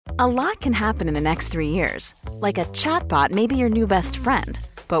A lot can happen in the next 3 years. Like a chatbot may be your new best friend.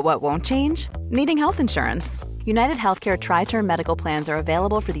 But what won't change? Needing health insurance. United Healthcare Tri-Term Medical Plans are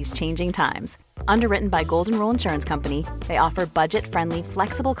available for these changing times. Underwritten by Golden Rule Insurance Company, they offer budget-friendly,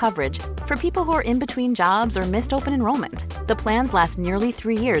 flexible coverage for people who are in between jobs or missed open enrollment. The plans last nearly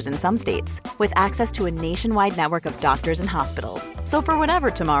 3 years in some states, with access to a nationwide network of doctors and hospitals. So for whatever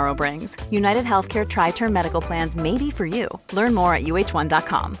tomorrow brings, United Healthcare Tri-Term Medical Plans may be for you. Learn more at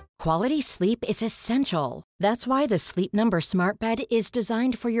uh1.com. Quality sleep is essential. That's why the Sleep Number Smart Bed is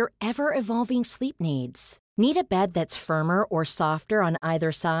designed for your ever-evolving sleep needs. Need a bed that's firmer or softer on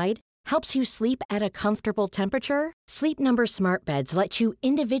either side? Helps you sleep at a comfortable temperature? Sleep Number Smart Beds let you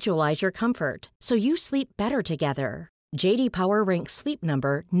individualize your comfort, so you sleep better together. J.D. Power ranks Sleep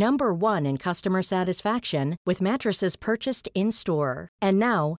Number number 1 in customer satisfaction with mattresses purchased in-store. And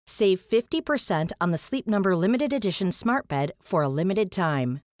now, save 50% on the Sleep Number Limited Edition Smart Bed for a limited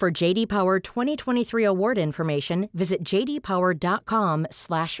time. For J.D. Power 2023 award information, visit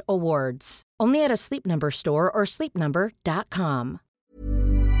jdpower.com/awards. Only at a Sleep Number store or sleepnumber.com.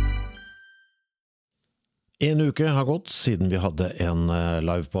 En uke har gått siden vi hadde en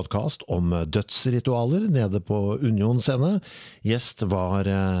live-podcast om dødsritualer nede på Union scene. Gjest var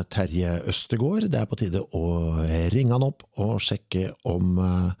Terje Østergaard. Det på tide å ringe han opp og sjekke om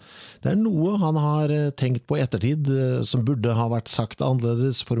det noe han har tenkt på I ettertid som burde ha vært sagt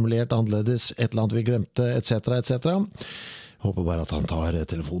annerledes, formulert annerledes, et eller annet vi glemte, etc., etc. Håper bare at han tar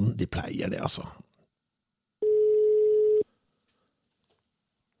telefonen. De pleier det, altså.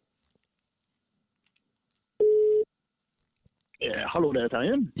 Hallo, det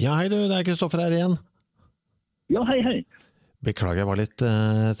Terje. Ja, hei du, det Kristoffer her igjen. Ja, hei, hei. Beklager, jeg var litt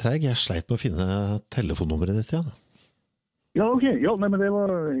treg. Jeg sleit med å finne telefonnummeret ditt igjen. Ja, ok. Ja, nei, men det var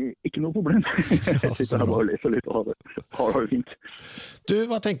ikke noe problem. Jeg sitter her bare og leser litt og har det fint. Du,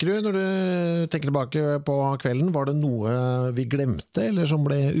 hva tenker du når du tenker tilbake på kvelden? Var det noe vi glemte, eller som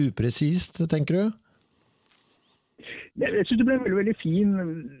ble upresist, tenker du? Jeg synes det ble en veldig, veldig fin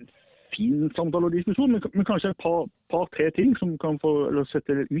samtale og diskusjon, men kanskje et par-tre ting som kan få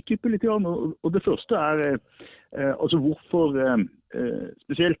utdype litt. Og det første altså hvorfor,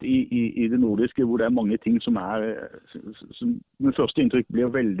 spesielt i det nordiske, hvor det mange ting som som med første inntrykk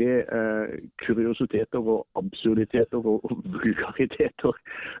blir veldig kuriositeter og absurditeter og vulgariteter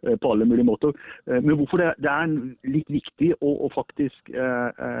på alle mulige måter. Men hvorfor det litt viktig å faktisk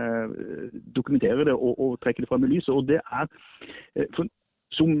dokumentere det og trekke det frem I lyset, og det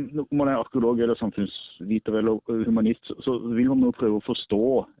som om man arkeolog eller samfunnsviter eller humanist, så vil man jo prøve å forstå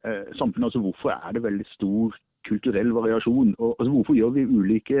samfunnet, altså hvorfor det veldig stor kulturell variasjon, og altså hvorfor gjør vi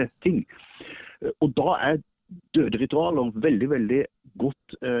ulike ting. Og da døderitualer veldig, veldig godt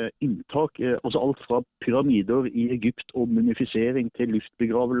inntak, altså alt fra pyramider I Egypt og mumifisering til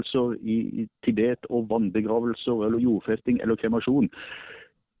luftbegravelser I Tibet og vannbegravelser eller jordfesting eller kremasjon.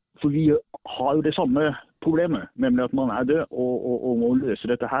 For vi har jo det samme problemet, nemlig at man død og må løse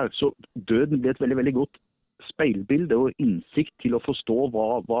dette her. Så døden blir et veldig, veldig godt speilbilde og innsikt til å forstå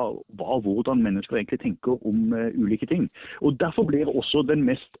hvordan mennesker egentlig tenker om ulike ting. Og derfor blir også den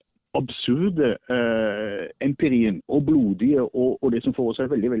mest absurde empirien og blodige og det som for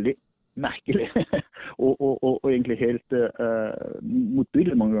oss veldig, veldig merkelig og egentlig helt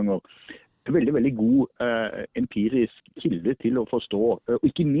motbydelig mange ganger. Veldig, veldig god empirisk kilde til å forstå, og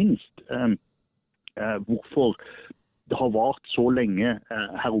ikke minst hvorfor det har vart så lenge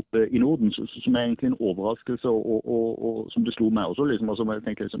her oppe I Norden, som egentlig en overraskelse, og som det slo meg også, liksom, altså, jeg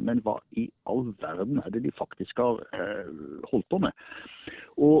tenkte, liksom, men hva I all verden det de faktisk har holdt på med?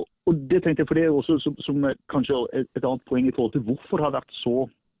 Og det tenkte jeg, for det også som kanskje et annet poeng I forhold til hvorfor det har vært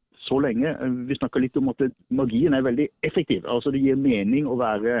så lenge. Vi snakker litt om at magien veldig effektiv. Altså det gir mening å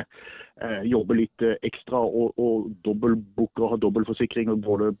jobbe litt ekstra og dobbeltboke og ha dobbeltforsikring og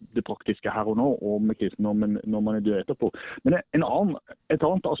både det praktiske her og nå og med kristendommen når man død etterpå. Men et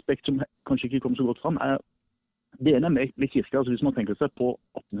annet aspekt som kanskje ikke kom så godt fram det ene med kirke. Altså hvis man tenker seg på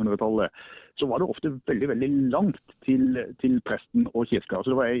 1800-tallet, så var det ofte veldig, veldig langt til presten og kirka.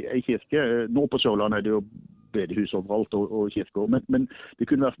 Altså det var en kirke, nå på Sørlandet det jo bedehus overalt og kirker, men det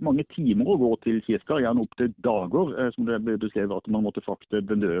kunne vært mange timer å gå til kirka, gjerne opp til dager, som det ble beskrevet at man måtte frakte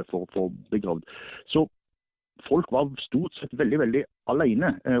den døde for å få begravd. Så folk var stort sett veldig, veldig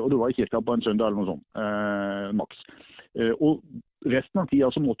alene, og du var I kirka på en søndag eller noe sånt, maks. Og resten av tiden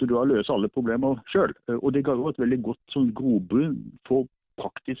så måtte du løse alle problemer selv, og det ga jo et veldig godt sånn grobunn for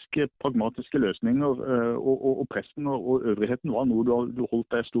praktiske, pragmatiske løsninger, og presten og øvrigheten var noe du holdt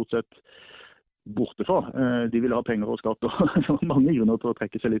deg stort sett borte fra. De ville ha penger og skatt, og mange grunner til å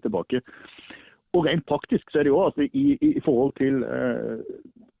trekke seg litt tilbake. Og rent praktisk så det jo at I forhold til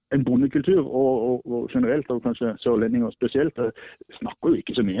en kultur, og generelt, og kanskje sørlendinger spesielt, snakker jo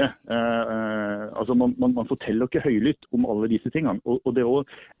ikke så mye. Altså man forteller ikke høylytt om alle disse tingene, og det er også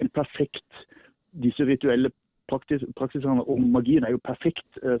en perfekt, disse rituelle praksisene om magien er jo perfekt,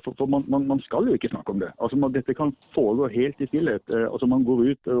 for man skal jo ikke snakke om det. Altså dette kan foregå helt i stillhet. Altså man går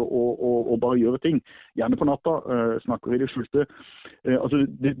ut og bare gjør ting. Gjerne på natta, snakker i det skjulte. Altså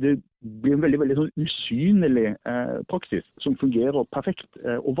det blir en veldig, veldig sånn usynlig praksis som fungerer perfekt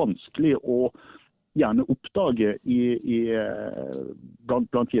og vanskelig å gjerne oppdage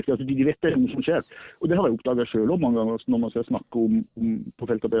blant kirker. Altså de vet det noe som skjer. Og det har jeg oppdaget selv også mange ganger når man skal snakke om på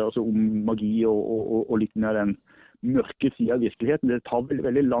feltarbeid, altså om magi og litt mer den mørke siden av virkeligheten. Det tar veldig,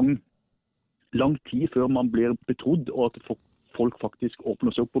 veldig lang tid før man blir betrodd, og at folk faktisk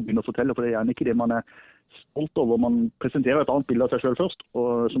åpner seg opp og begynner å fortelle, for det er gjerne ikke det man er stolt over. Man presenterer et annet bilde av seg selv først,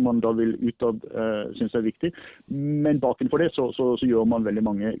 som man da vil utad synes er viktig. Men bakenfor det så gjør man veldig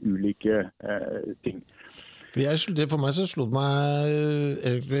mange ulike ting. For meg så slo det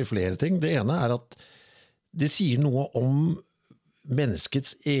meg flere ting. Det ene er at det sier noe om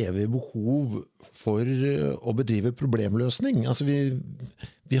menneskets evige behov for å bedrive problemløsning. Altså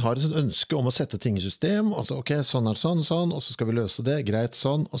vi har et ønske om å sette ting i system, altså ok, sånn er det sånn, og så skal vi løse det, greit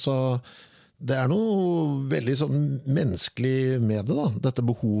sånn, og så det er noe veldig sånn menneskelig med det da, dette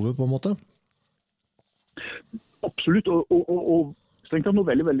behovet på en måte. Absolutt, og strengt tatt noe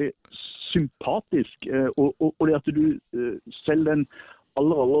veldig, veldig sympatisk, og det at du selv den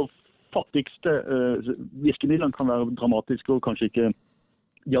aller fattigste virkemidlene kan være dramatiske og kanskje ikke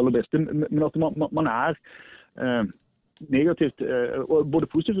de aller beste, men at man er negativt, både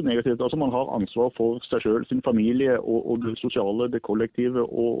positivt og negativt. Altså man har ansvar for seg selv, sin familie og det sosiale, det kollektive,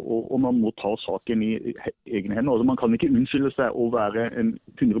 og man må ta saken i egne hender. Altså man kan ikke unnskylde seg å være en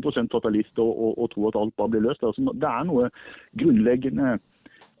 100% fatalist og tro at alt bare blir løst. Altså det er noe grunnleggende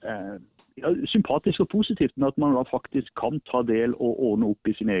sympatisk og positivt med at man faktisk kan ta del og ordne opp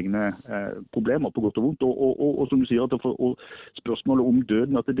i sine egne problemer på godt og vondt. Og som du sier, og spørsmålet om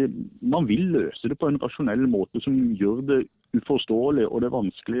døden, at man vil løse det på en rasjonell måte som gjør det uforståelig, og det er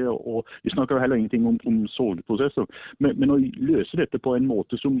vanskelig, og vi snakker jo heller ingenting om sorgprosesser, men å løse dette på en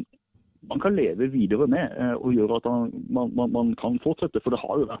måte som man kan leve videre med, og gjøre at man kan fortsette, for det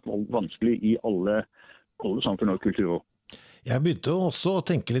har jo vært vanskelig i alle samfunn og kulturer. Jeg begynte også å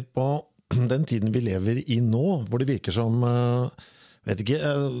tenke litt på den tiden vi lever i nå, hvor det virker som, vet ikke,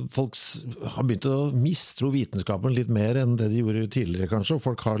 folk har begynt å mistro vitenskapen litt mer enn det de gjorde tidligere kanskje, og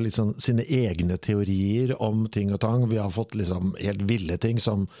folk har liksom sine egne teorier om ting og tang. Vi har fått liksom helt ville ting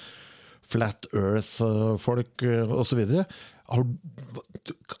som flat earth-folk og så videre.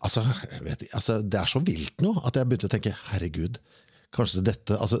 Altså, det er så vilt nå at jeg begynte å tenke, herregud, kanskje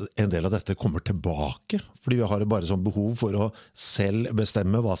en del av dette kommer tilbake, fordi vi har bare sånn behov for å selv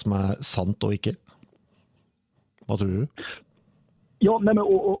bestemme hva som er sant og ikke. Hva tror du? Ja,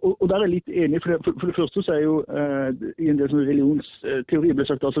 og der er jeg litt enig, for det første så er jo i en del sånn religionsteori ble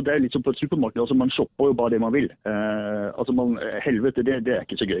sagt, altså det er litt som på et supermarked, altså man shopper jo bare det man vil. Altså helvete, det er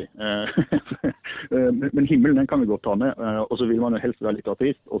ikke så gøy. Men himmelen, den kan vi godt ta med, og så vil man jo helst være litt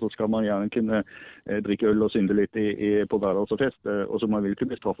ateist, og så skal man gjerne kunne drikke øl og synde litt på hverdags og fest, og så man vil ikke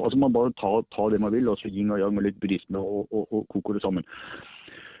bli straffet. Altså man bare tar det man vil, og så yin og yang med litt buddhisme og koker det sammen.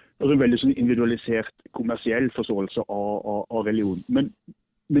 Altså en veldig sånn individualisert, kommersiell forståelse av religion. Men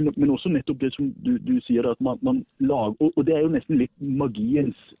også nettopp det som du sier, at man lager, og det er jo nesten litt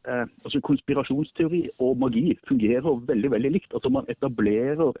magiens, altså konspirasjonsteori og magi fungerer veldig, veldig likt. Altså man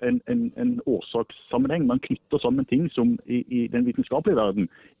etablerer en årsakssammenheng, man knytter sammen ting som i den vitenskapelige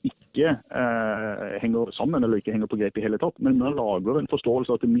verden ikke henger sammen, eller ikke henger på grep i hele tatt, men man lager en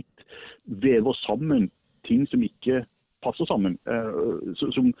forståelse at mitt vever sammen ting som ikke passer sammen,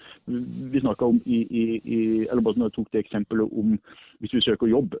 som vi snakket om eller bare når jeg tok det eksempelet om hvis vi søker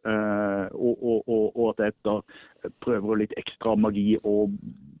jobb, og at jeg da prøver litt ekstra magi og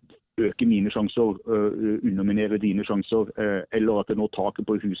øke mine sjanser, underminere dine sjanser, eller at det nå taket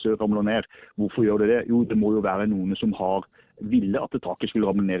på huset ramler ned. Hvorfor gjør det det? Jo, det må jo være noen som ville at det taket skulle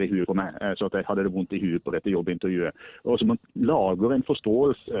ramle ned i huet på meg, så at jeg hadde det vondt i huet på dette jobbintervjuet. Og så man lager en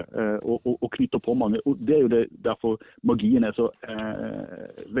forståelse og knytter på mange, og det er jo derfor magien er så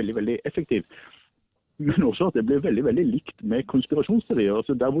veldig, veldig effektiv. Men også at det blir veldig, veldig likt med konspirasjonsteorier.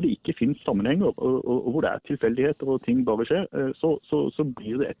 Altså der hvor det ikke finnes sammenhenger, og hvor det er tilfeldigheter og ting bare skjer, så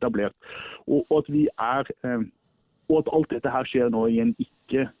blir det etablert. Og at vi og at alt dette her skjer nå i en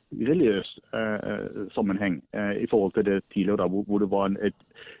ikke-religiøs sammenheng i forhold til det tidligere, hvor det var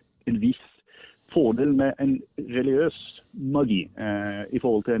en viss fordelen med en religiøs magi I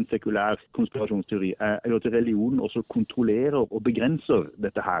forhold til en sekulær konspirasjonsteori jo at religionen også kontrollerer og begrenser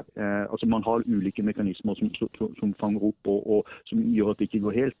dette her. Altså man har ulike mekanismer som fanger opp og som gjør at det ikke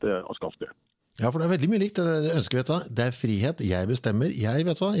går helt av skaftet. Ja, for det veldig mye likt det dere ønsker, vet du hva? Det frihet, jeg bestemmer,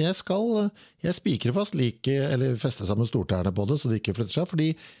 vet du hva? Jeg spikrer fast eller fester sammen stortærne på det, så det ikke flytter seg, fordi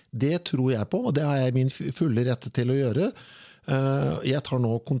det tror jeg på, og det har jeg min fulle rett til å gjøre. Jeg tar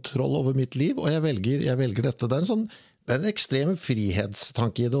nå kontroll over mitt liv, og jeg velger dette. Det er en ekstrem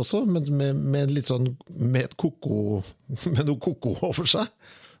frihetstanke I det også, men med litt sånn, med noe koko over seg,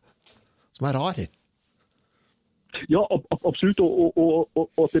 som rar. Ja, absolutt, og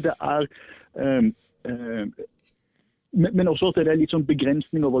at det men også at det litt sånn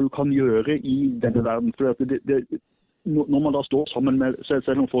begrensninger hva du kan gjøre I denne verden, for at når man da står sammen med,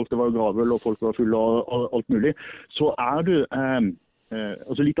 selv om folk det var gravøl og folk var fulle og alt mulig, så du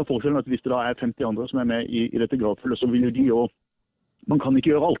altså litt av forskjellen at hvis det da 50 andre som med I dette gravfølget, så vil jo de jo man kan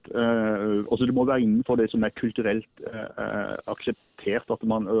ikke gjøre alt. Altså det må være innenfor det som kulturelt akseptert at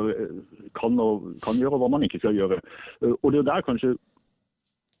man kan gjøre hva man ikke skal gjøre. Og det der kanskje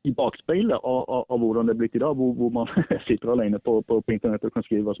I bakspeilet av hvordan det blitt I dag, hvor man sitter alene på internett og kan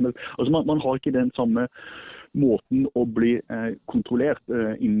skrive hva som helst. Altså man har ikke den samme måten å bli kontrollert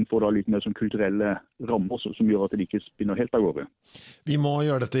innenfor da litt mer som kulturelle rammer som gjør at det ikke spinner helt av gårde. Vi må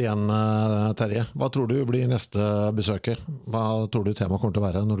gjøre dette igjen, Terje. Hva tror du blir neste besøker? Hva tror du temaet kommer til å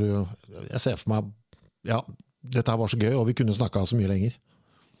være når jeg ser for meg, ja, dette her var så gøy, og vi kunne snakket så mye lenger.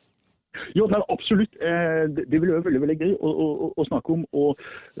 Jo, men absolutt. Det vil være veldig, veldig gøy å snakke om, og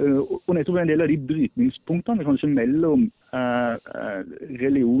nettopp en del av de brytningspunktene kanskje mellom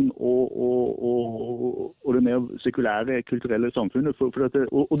religion og det mer sekulære, kulturelle samfunnet.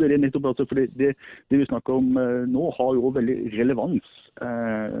 Og det nettopp altså, for det vi snakker om nå har jo veldig relevans.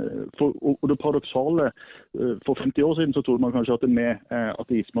 Og det paradoksale, for 50 år siden så trodde man kanskje at med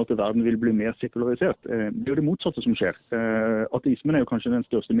ateisme at verden vil bli mer sekularisert. Det jo det motsatte som skjer. Ateismen jo kanskje den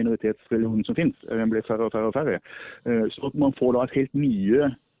største minoritetsreligionen som finnes. Den blir færre og færre og færre. Så at man får da et helt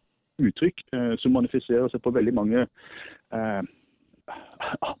nye uttrykk som manifesterer seg på veldig mange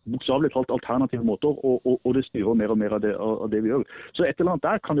bokstavelig talt alternative måter, og det styrer mer og mer av det vi gjør. Så et eller annet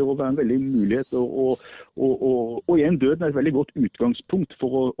der kan det jo være en veldig mulighet, og igjen døden et veldig godt utgangspunkt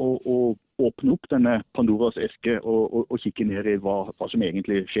for å åpne opp denne Pandoras eske og kikke ned I hva som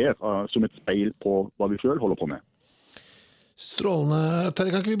egentlig skjer, som et speil på hva vi selv holder på med. Strålende.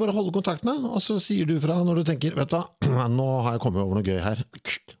 Terje, kan ikke vi bare holde kontaktene, og så sier du fra når du tenker, vet du hva, nå har jeg kommet over noe gøy her,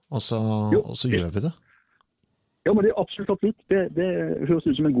 og så gjør vi det. Ja, men det absolutt. Det høres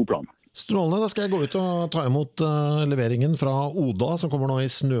ut som en god plan. Strålende, da skal jeg gå ut og ta imot leveringen fra Oda, som kommer nå I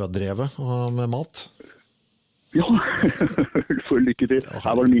snødrevet med mat. Ja, for lykke til.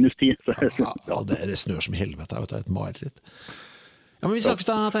 Her var det -10. Ja, det snør som helvete, vet du, et mareritt. Ja, men vi snakkes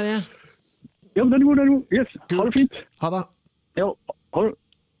da, Terje. Ja, men det er god. Yes, ha det fint. Ha det. Ja, ha det.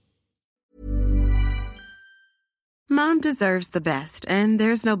 Mom deserves the best, and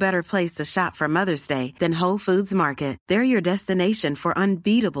there's no better place to shop for Mother's Day than Whole Foods Market. They're your destination for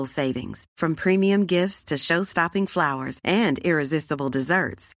unbeatable savings, from premium gifts to show-stopping flowers and irresistible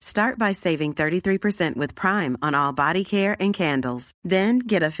desserts. Start by saving 33% with Prime on all body care and candles. Then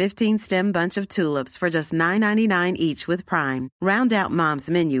get a 15-stem bunch of tulips for just $9.99 each with Prime. Round out Mom's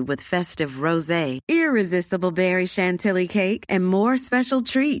menu with festive rosé, irresistible berry chantilly cake, and more special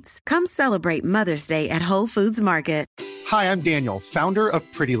treats. Come celebrate Mother's Day at Whole Foods Market. Hi, I'm Daniel, founder of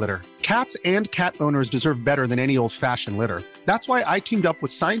Pretty Litter. Cats and cat owners deserve better than any old-fashioned litter. That's why I teamed up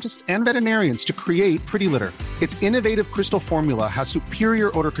with scientists and veterinarians to create Pretty Litter. Its innovative crystal formula has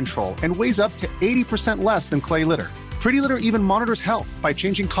superior odor control and weighs up to 80% less than clay litter. Pretty Litter even monitors health by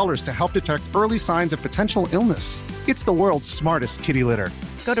changing colors to help detect early signs of potential illness. It's the world's smartest kitty litter.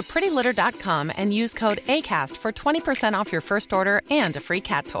 Go to prettylitter.com and use code ACAST for 20% off your first order and a free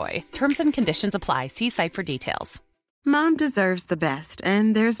cat toy. Terms and conditions apply. See site for details. Mom deserves the best,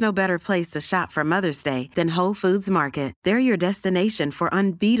 and there's no better place to shop for Mother's Day than Whole Foods Market. They're your destination for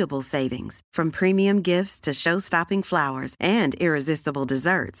unbeatable savings, from premium gifts to show-stopping flowers and irresistible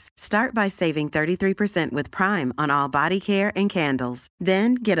desserts. Start by saving 33% with Prime on all body care and candles.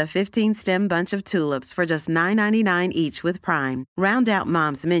 Then get a 15-stem bunch of tulips for just $9.99 each with Prime. Round out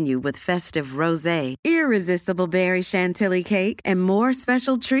Mom's menu with festive rosé, irresistible berry chantilly cake, and more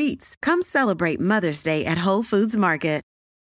special treats. Come celebrate Mother's Day at Whole Foods Market.